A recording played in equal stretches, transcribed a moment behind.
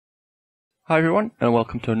Hi everyone, and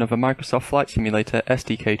welcome to another Microsoft Flight Simulator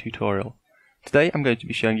SDK tutorial. Today I'm going to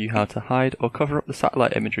be showing you how to hide or cover up the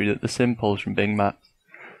satellite imagery that the sim pulls from Bing Maps.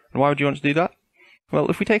 And why would you want to do that? Well,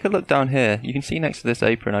 if we take a look down here, you can see next to this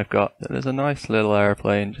apron I've got that there's a nice little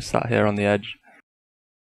aeroplane just sat here on the edge.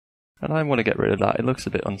 And I want to get rid of that, it looks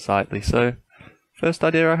a bit unsightly, so first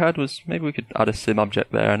idea I had was maybe we could add a SimObject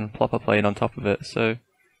there and plop a plane on top of it. So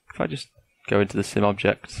if I just go into the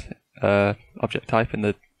SimObject object type in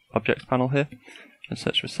the Objects panel here and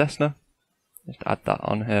search for Cessna, just add that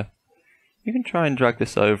on here. You can try and drag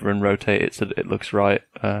this over and rotate it so that it looks right,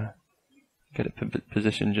 get it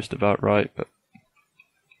positioned just about right, but I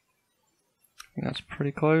think that's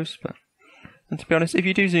pretty close. And to be honest, if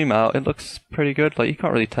you do zoom out, it looks pretty good. Like, you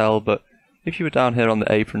can't really tell, but if you were down here on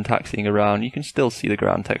the apron taxiing around, you can still see the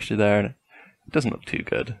ground texture there, and it doesn't look too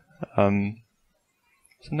good.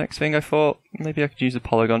 So next thing, I thought maybe I could use a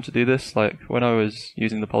polygon to do this. Like when I was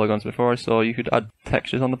using the polygons before, I saw you could add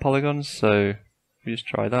textures on the polygons, so we just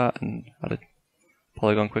try that and add a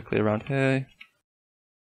polygon quickly around here.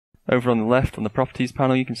 Over on the left, on the properties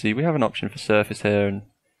panel, you can see we have an option for surface here, and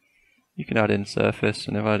you can add in surface,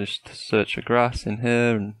 and if I just search for grass in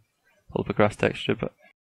here and pull up a grass texture, but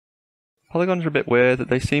polygons are a bit weird,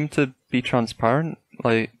 that they seem to be transparent,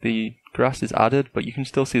 like the grass is added, but you can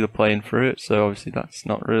still see the plane through it, so obviously that's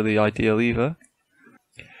not really ideal either.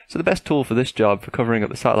 So the best tool for this job, for covering up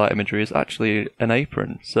the satellite imagery, is actually an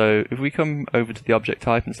apron. So if we come over to the object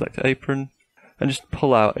type and select apron, and just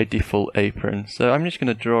pull out a default apron. So I'm just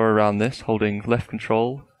going to draw around this, holding left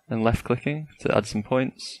control and left clicking to add some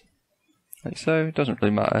points, like so. It doesn't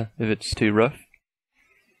really matter if it's too rough.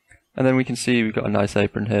 And then we can see we've got a nice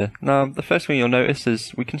apron here. Now the first thing you'll notice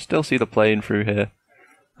is we can still see the plane through here.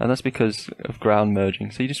 And that's because of ground merging.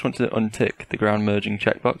 So you just want to untick the ground merging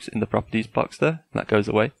checkbox in the properties box there, and that goes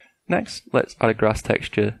away. Next, let's add a grass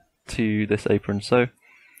texture to this apron. So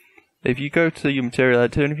if you go to your material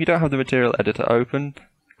editor, and if you don't have the material editor open,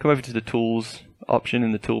 come over to the tools option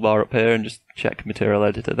in the toolbar up here and just check material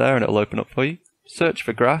editor there, and it'll open up for you. Search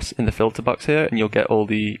for grass in the filter box here, and you'll get all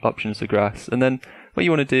the options for grass. And then what you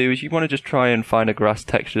want to do is you want to just try and find a grass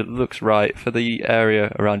texture that looks right for the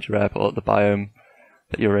area around your airport, the biome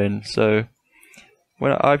that you're in. So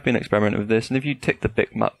when I've been experimenting with this, and if you tick the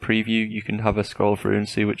bitmap preview, you can have a scroll through and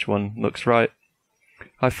see which one looks right.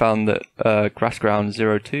 I found that grass ground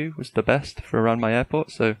 02 was the best for around my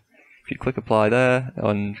airport, so if you click apply there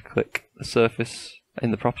and click the surface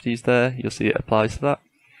in the properties there, you'll see it applies to that.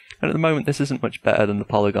 And at the moment this isn't much better than the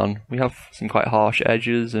polygon. We have some quite harsh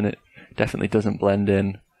edges and it definitely doesn't blend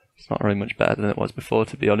in. It's not really much better than it was before,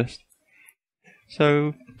 to be honest.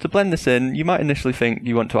 So to blend this in, you might initially think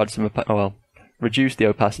you want to add some, reduce the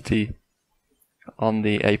opacity on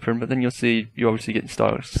the apron, but then you'll see you obviously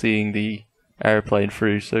start seeing the aeroplane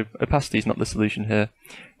through, so opacity is not the solution here.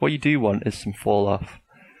 What you do want is some fall off.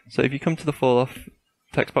 So if you come to the fall off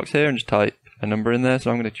text box here and just type a number in there,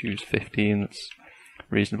 so I'm going to choose 15, that's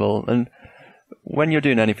reasonable. And when you're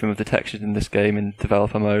doing anything with the textures in this game in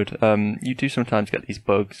developer mode, you do sometimes get these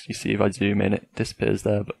bugs. You see if I zoom in, it disappears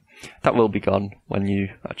there, but that will be gone when you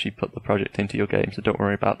actually put the project into your game, so don't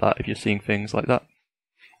worry about that if you're seeing things like that.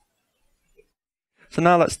 So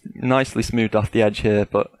now that's nicely smoothed off the edge here,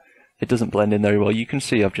 but it doesn't blend in very well. You can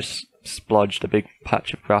see I've just splodged a big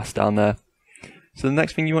patch of grass down there. So the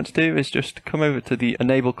next thing you want to do is just come over to the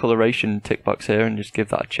enable coloration tick box here and just give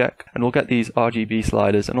that a check, and we'll get these RGB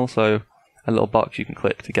sliders and also a little box you can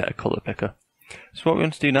click to get a color picker. So what we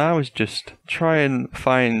want to do now is just try and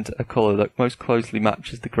find a colour that most closely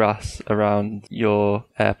matches the grass around your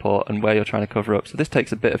airport and where you're trying to cover up. So this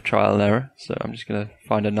takes a bit of trial and error, so I'm just going to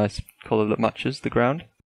find a nice colour that matches the ground.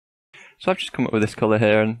 So I've just come up with this colour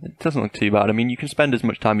here, and it doesn't look too bad. I mean, you can spend as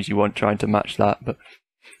much time as you want trying to match that, but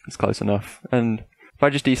it's close enough. And if I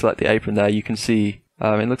just deselect the apron there, you can see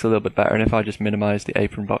it looks a little bit better, and if I just minimise the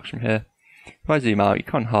apron box from here, if I zoom out, you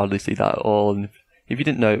can't hardly see that at all. And if you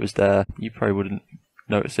didn't know it was there, you probably wouldn't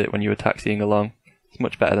notice it when you were taxiing along. It's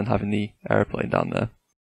much better than having the aeroplane down there.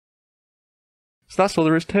 So that's all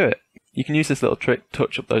there is to it. You can use this little trick to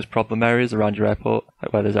touch up those problem areas around your airport,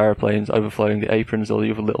 like where there's aeroplanes overflowing the aprons or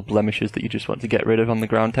the other little blemishes that you just want to get rid of on the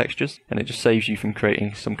ground textures, and it just saves you from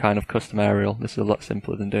creating some kind of custom aerial. This is a lot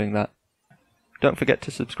simpler than doing that. Don't forget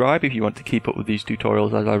to subscribe if you want to keep up with these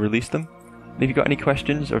tutorials as I release them. And if you've got any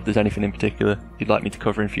questions, or if there's anything in particular you'd like me to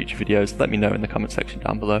cover in future videos, let me know in the comment section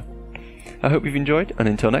down below. I hope you've enjoyed, and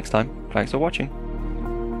until next time, thanks for watching.